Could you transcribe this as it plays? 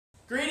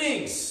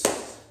Greetings!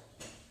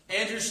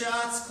 Andrew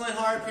Schatz, Clint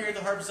Harp here at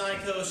the Harp Design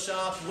Co.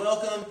 shop.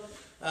 Welcome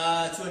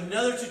to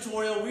another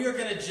tutorial. We are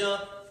going to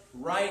jump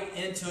right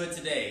into it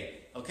today.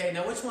 Okay,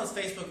 now which one's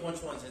Facebook,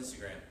 which one's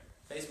Instagram?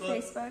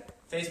 Facebook? Facebook.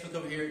 Facebook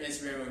over here,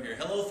 Instagram over here.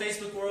 Hello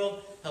Facebook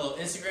world, hello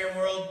Instagram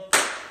world.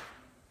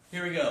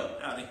 Here we go.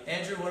 Howdy.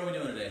 Andrew, what are we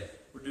doing today?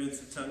 We're doing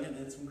some tonguing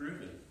and some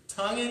grooving.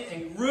 Tonguing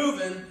and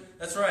grooving.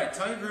 That's right,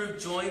 tongue and groove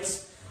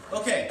joints.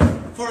 Okay,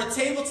 for a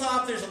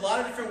tabletop, there's a lot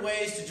of different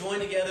ways to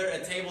join together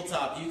a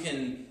tabletop. You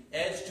can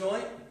edge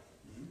joint,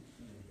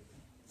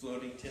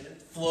 Floating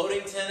tenant.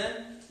 floating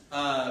tenon,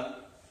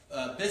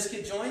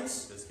 biscuit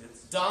joints,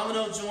 Biscuits.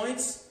 domino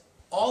joints,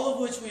 all of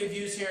which we have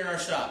used here in our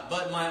shop.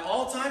 But my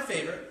all-time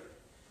favorite,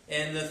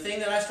 and the thing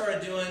that I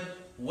started doing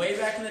way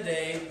back in the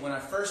day when I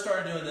first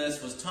started doing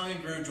this, was tongue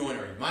and groove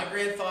joinery. My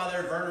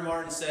grandfather, Vernon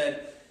Martin,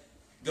 said,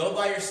 go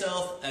buy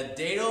yourself a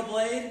dado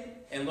blade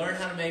and learn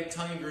how to make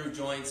tongue and groove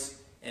joints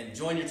and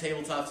join your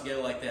tabletop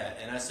together like that.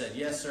 And I said,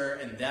 yes, sir,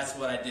 and that's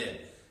what I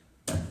did.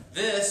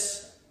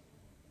 This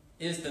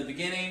is the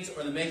beginnings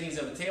or the makings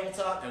of a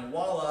tabletop, and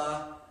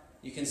voila,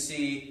 you can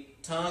see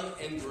tongue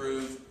and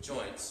groove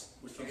joints.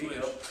 Which Here you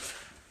go.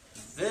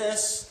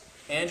 This,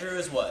 Andrew,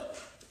 is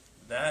what?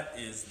 That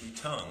is the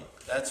tongue.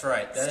 That's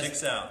right. That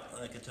Sticks out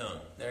like a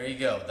tongue. There you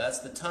go. That's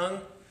the tongue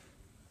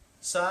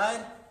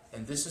side,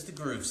 and this is the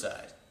groove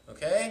side.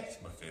 Okay? It's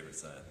my favorite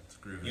side. It's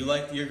grooving. You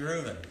like your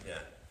grooving. Yeah.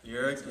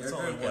 You're a It's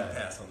only groove one guy.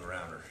 pass on the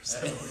router.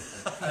 So.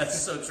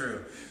 That's so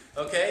true.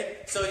 Okay?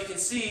 So you can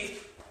see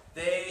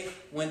they,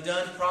 when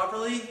done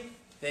properly,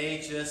 they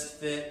just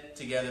fit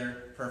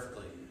together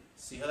perfectly.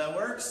 See how that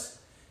works?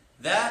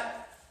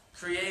 That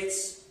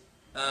creates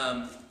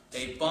a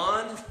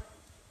bond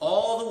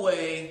all the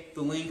way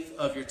the length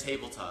of your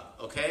tabletop,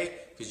 okay?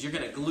 Because you're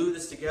going to glue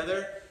this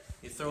together.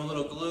 You throw a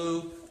little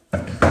glue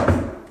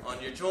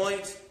on your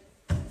joint,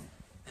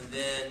 and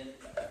then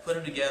you put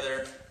them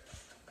together.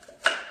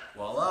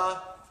 Voila,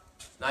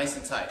 nice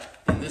and tight.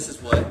 And this is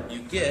what you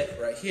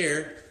get right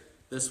here.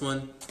 This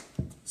one,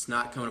 it's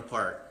not coming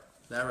apart.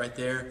 That right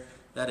there,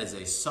 that is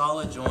a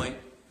solid joint.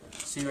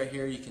 See right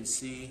here, you can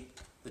see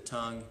the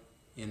tongue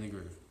in the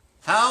groove.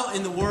 How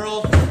in the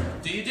world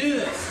do you do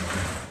this?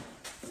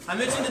 I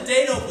mentioned the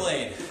dado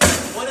blade.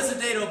 What is a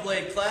dado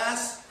blade,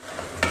 class?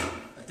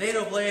 A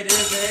dado blade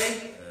is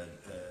a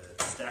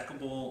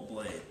Stackable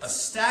blade. A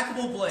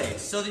stackable blade,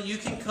 so that you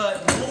can cut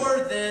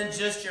more than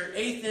just your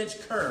 1/8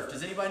 inch kerf.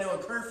 Does anybody know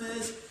what kerf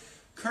is?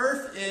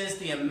 Kerf is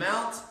the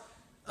amount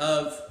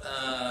of,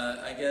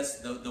 I guess,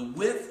 the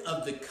width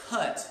of the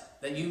cut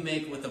that you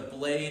make with a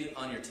blade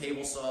on your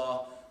table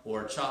saw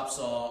or chop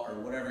saw or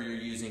whatever you're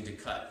using to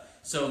cut.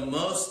 So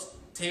most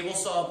table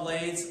saw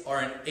blades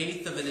are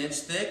 1/8 of an inch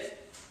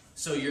thick.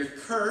 So your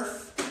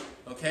kerf,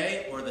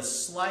 okay, or the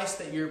slice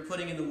that you're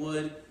putting in the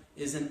wood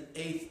is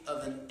 1/8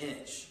 of an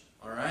inch.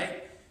 All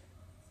right?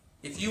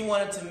 If you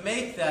wanted to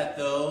make that,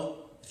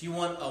 though, if you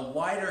want a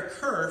wider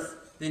kerf,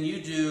 then you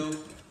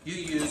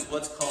use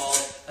what's called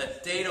a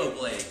dado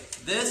blade.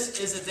 This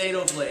is a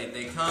dado blade.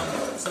 They come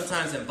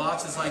sometimes in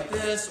boxes like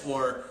this,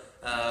 or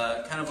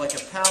kind of like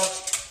a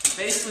pouch.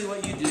 Basically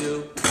what you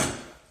do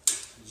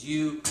is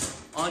you,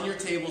 on your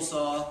table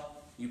saw,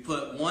 you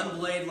put one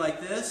blade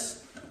like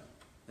this.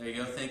 There you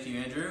go. Thank you,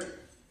 Andrew.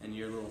 And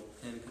your little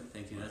pin.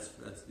 Thank you. That's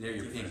there.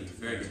 Your pinky.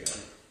 Very good.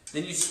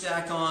 Then you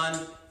stack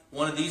on.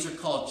 One of these are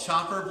called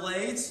chopper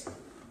blades.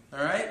 All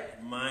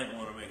right? Might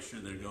want to make sure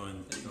they're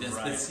going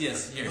right.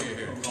 Yes,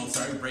 here. Oh,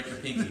 sorry, break your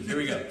pinky. Here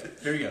we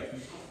go.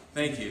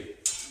 Thank you.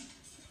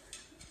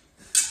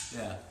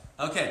 Yeah.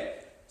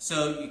 Okay.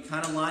 So you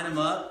kind of line them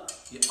up.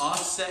 You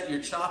offset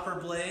your chopper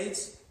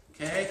blades.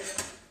 Okay?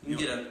 You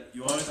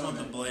always want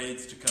the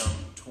blades to come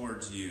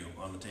towards you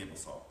on the table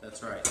saw.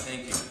 That's right.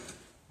 Thank you.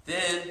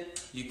 Then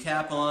you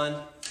cap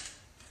on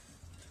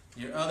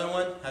your other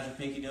one. How's your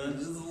pinky doing?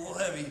 This is a little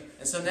heavy.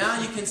 And so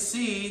now you can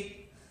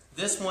see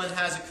this one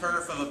has a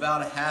kerf of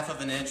about 1/2 of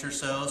an inch or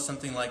so,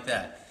 something like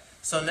that.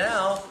 So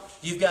now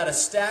you've got a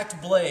stacked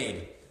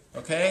blade,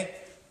 okay?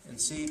 And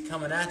see,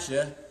 coming at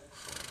you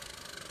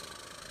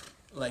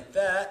like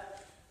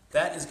that,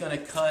 that is going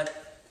to cut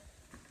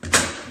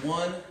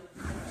one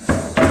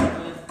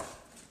solid,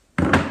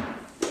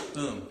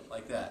 boom,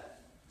 like that.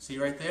 See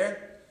right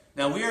there?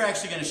 Now we are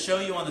actually going to show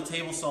you on the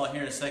table saw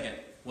here in a second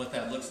what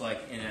that looks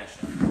like in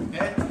action.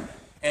 Okay?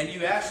 And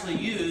you actually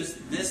use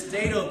this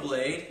dado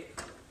blade,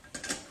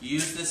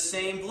 use this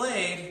same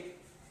blade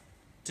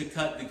to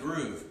cut the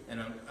groove and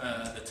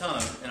the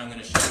tongue, and I'm going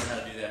to show you how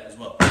to do that as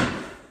well.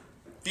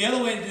 The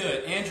other way to do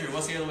it, Andrew,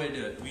 what's the other way to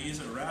do it? We use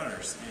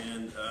routers,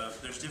 and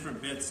there's different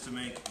bits to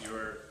make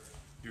your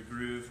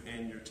groove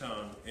and your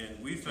tongue, and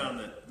we found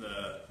that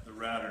the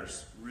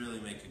routers really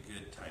make a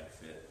good tight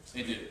fit.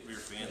 They do. We're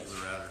fans of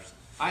the routers.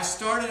 I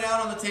started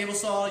out on the table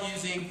saw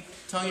using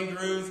tongue and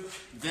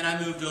groove, then I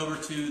moved over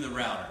to the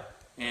router.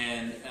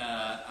 And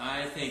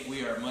I think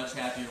we are much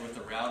happier with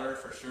the router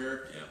for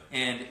sure. Yeah.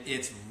 And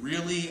it's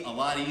really a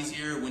lot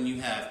easier when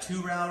you have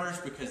 2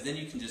 routers, because then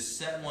you can just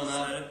set one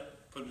up,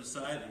 Put it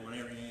aside, and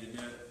whenever you need to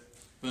do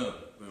it, boom.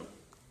 boom.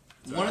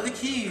 One of the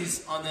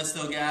keys on this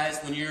though, guys,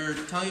 when you're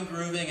tongue and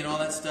grooving and all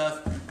that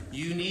stuff,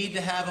 you need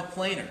to have a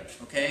planer,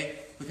 okay?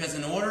 Because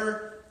in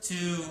order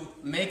to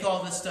make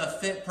all this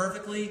stuff fit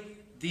perfectly,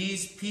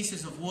 these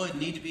pieces of wood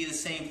need to be the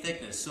same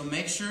thickness. So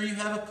make sure you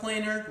have a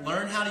planer,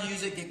 learn how to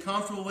use it, get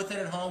comfortable with it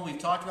at home. We've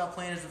talked about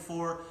planers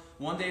before.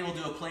 One day we'll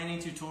do a planing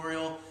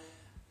tutorial.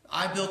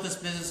 I built this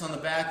business on the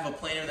back of a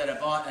planer that I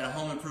bought at a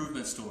home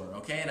improvement store,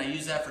 okay? And I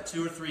used that for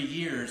 2 or 3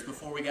 years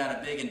before we got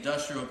a big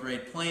industrial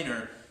grade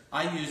planer.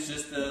 I used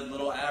just the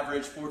little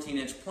average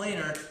 14-inch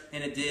planer,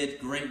 and it did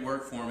great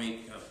work for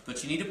me.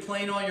 But you need to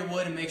plane all your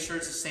wood and make sure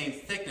it's the same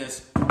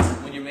thickness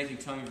when you're making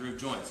tongue and groove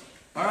joints.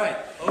 All right,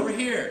 over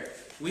here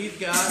we've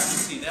got. You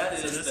see, that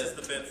is this is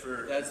the bit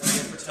for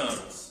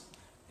tongues.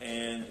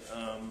 And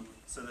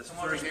so this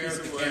Come over here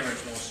with the camera, and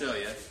we'll show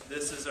you.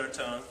 This is our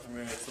tongue.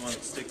 Remember, it's the one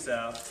that sticks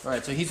out. All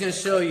right, so he's going to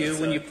show you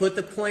when you put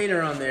the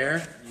planer on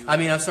there.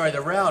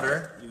 The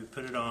router. You would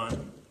put it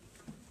on.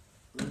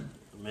 I'm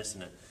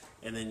missing it.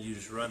 And then you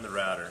just run the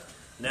router.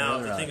 Now,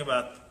 the thing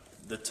about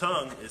the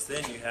tongue is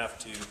then you have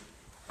to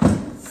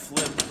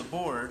flip the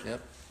board.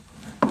 Yep.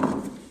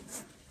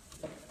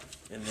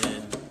 And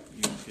then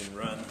you can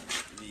run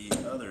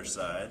the other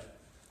side.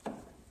 And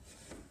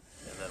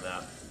then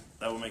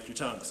that will make your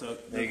tongue. So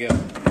there you go.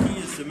 The key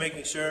is to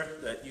making sure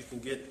that you can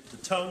get the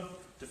tongue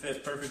to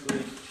fit perfectly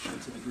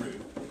into the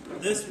groove.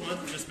 This one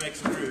just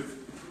makes a groove.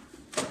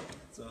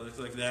 So it looks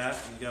like that.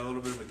 And you got a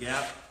little bit of a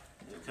gap.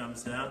 And it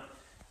comes down.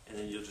 And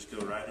then you'll just go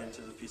right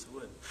into the piece of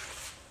wood.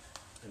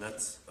 And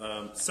that's,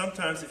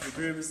 sometimes if your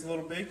groove is a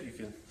little big, you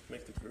can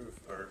make the groove,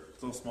 or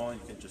it's a little small, you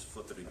can just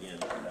flip it again.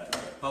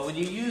 But when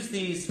you use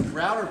these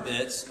router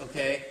bits,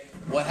 okay,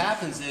 what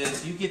happens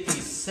is you get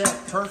these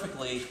set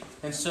perfectly,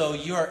 and so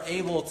you are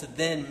able to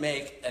then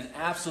make an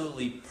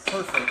absolutely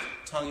perfect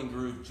tongue and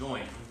groove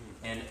joint.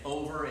 And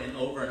over and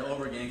over and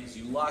over again, because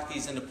you lock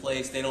these into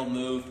place, they don't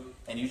move,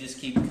 and you just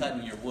keep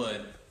cutting your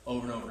wood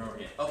over and over and over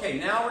again. Okay,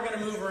 now we're going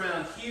to move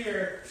around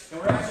here,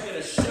 and we're actually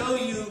going to show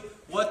you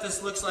what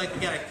this looks like. We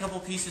got a couple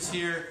pieces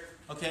here,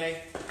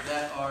 okay,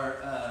 that are,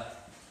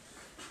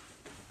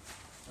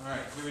 all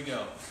right, here we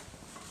go.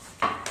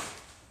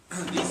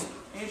 These,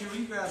 Andrew, will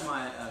you grab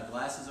my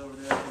glasses over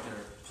there? I think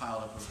they're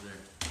piled up over there.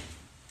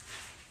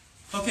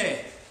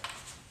 Okay,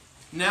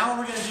 now what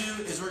we're going to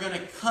do is we're going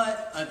to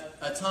cut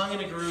a tongue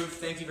and a groove,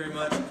 thank you very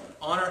much,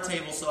 on our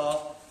table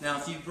saw. Now,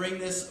 if you bring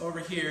this over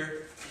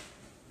here,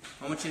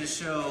 I want you to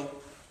show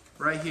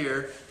right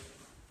here,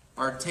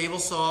 our table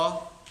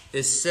saw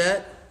is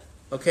set,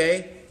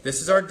 okay? This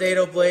is our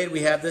dado blade.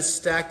 We have this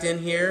stacked in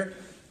here,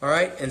 all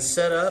right, and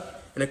set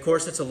up. And of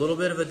course, it's a little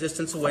bit of a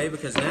distance away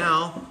because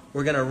now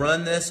we're going to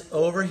run this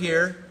over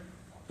here,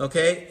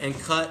 okay, and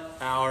cut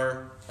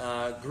our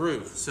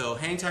groove. So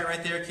hang tight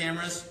right there,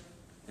 cameras,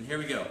 and here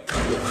we go.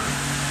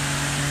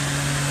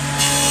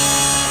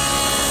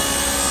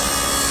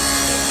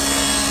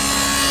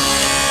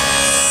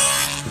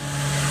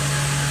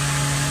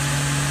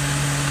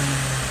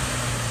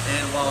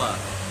 Voila.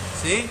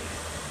 See?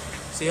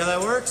 See how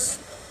that works?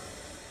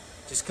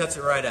 Just cuts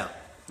it right out.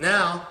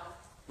 Now,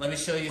 let me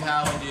show you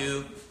how we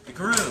do the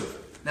groove.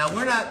 Now,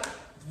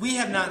 we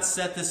have not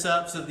set this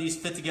up so these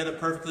fit together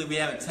perfectly. We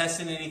haven't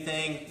tested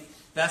anything.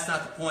 That's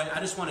not the point. I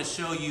just want to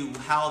show you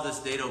how this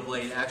dado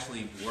blade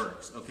actually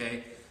works,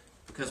 okay?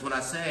 Because when I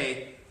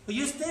say, well,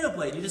 use dado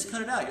blade, you just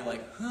cut it out. You're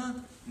like, huh?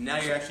 Now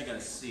you're actually going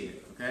to see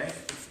it, okay?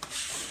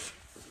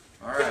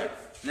 All right.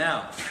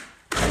 Now,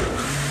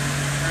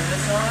 turn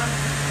this on.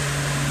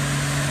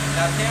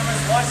 Now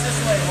cameras, watch this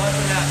way, watch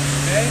what happens,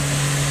 okay?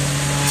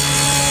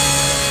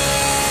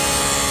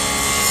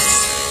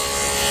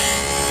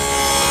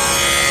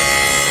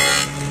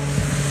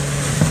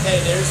 Okay,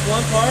 there's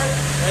one part,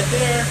 right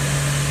there.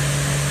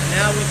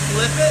 Now we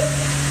flip it.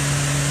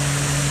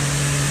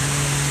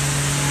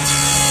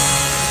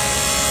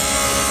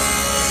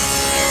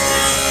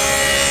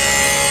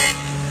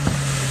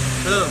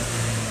 Boom.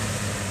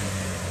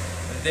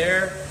 And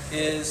there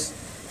is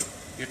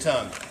your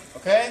tongue,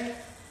 okay?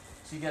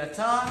 So you got a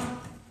tongue,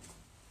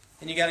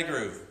 and you got a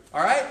groove.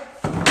 All right?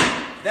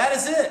 That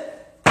is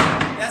it.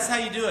 That's how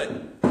you do it.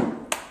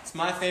 It's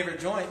my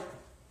favorite joint.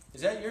 Is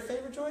that your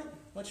favorite joint?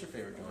 What's your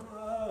favorite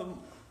joint?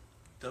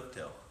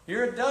 Dovetail.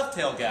 You're a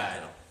dovetail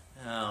guy.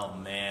 Oh,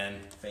 man.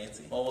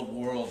 Fancy. Old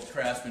world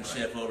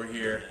craftsmanship over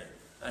here.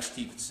 I just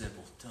keep it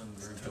simple. Tongue,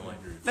 groove, joint.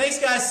 Thanks,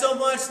 guys, so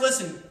much.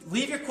 Listen,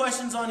 leave your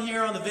questions on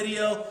here on the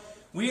video.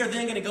 We are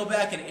then going to go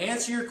back and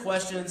answer your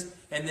questions,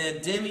 and then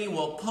Demi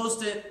will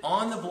post it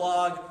on the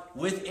blog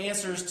with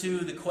answers to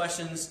the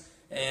questions,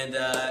 and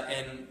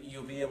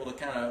you'll be able to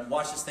kind of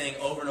watch this thing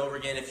over and over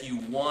again if you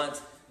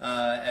want,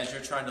 as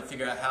you're trying to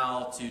figure out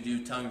how to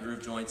do tongue and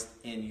groove joints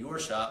in your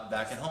shop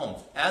back at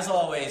home. As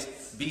always,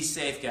 be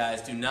safe,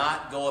 guys. Do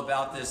not go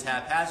about this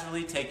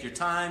haphazardly. Take your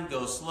time.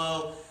 Go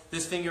slow.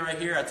 This finger right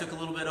here, I took a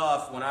little bit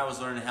off when I was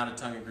learning how to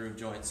tongue and groove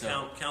joints.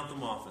 So count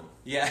them often.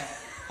 Yeah.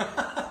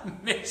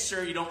 Make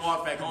sure you don't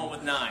walk back home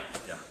with 9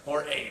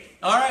 or 8.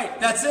 All right,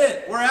 that's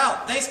it. We're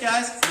out. Thanks,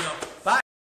 guys. Bye.